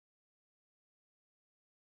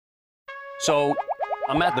So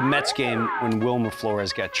I'm at the Mets game when Wilmer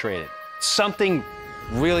Flores got traded. Something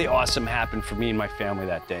really awesome happened for me and my family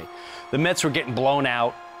that day. The Mets were getting blown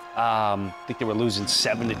out. I think they were losing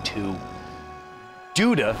 7-2.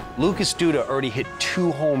 Lucas Duda already hit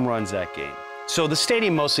 2 home runs that game. So the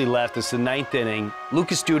stadium mostly left. It's the 9th inning.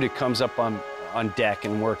 Lucas Duda comes up on deck,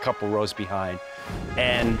 and we're a couple rows behind.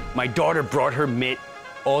 And my daughter brought her mitt.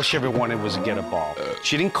 All she ever wanted was to get a ball.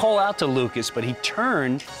 She didn't call out to Lucas, but he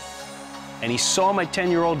turned, and he saw my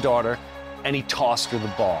 10-year-old daughter, and he tossed her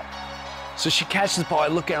the ball. So she catches the ball. I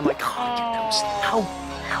look at her, I'm like, oh,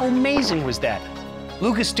 how amazing was that?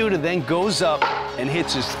 Lucas Duda then goes up and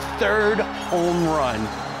hits his 3rd home run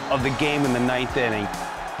of the game in the 9th inning.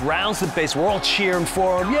 Rounds the base. We're all cheering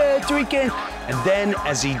for him. Yeah, 3 games. And then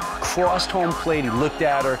as he crossed home plate, he looked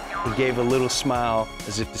at her and gave a little smile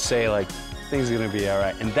as if to say, like, things are going to be all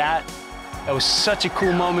right. And that was such a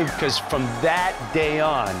cool moment because from that day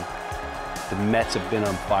on, the Mets have been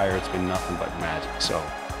on fire. It's been nothing but magic. So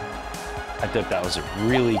I thought that was a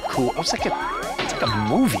really cool, it's like a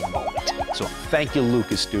movie moment. So thank you,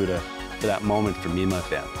 Lucas Duda, for that moment for me and my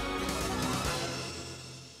family.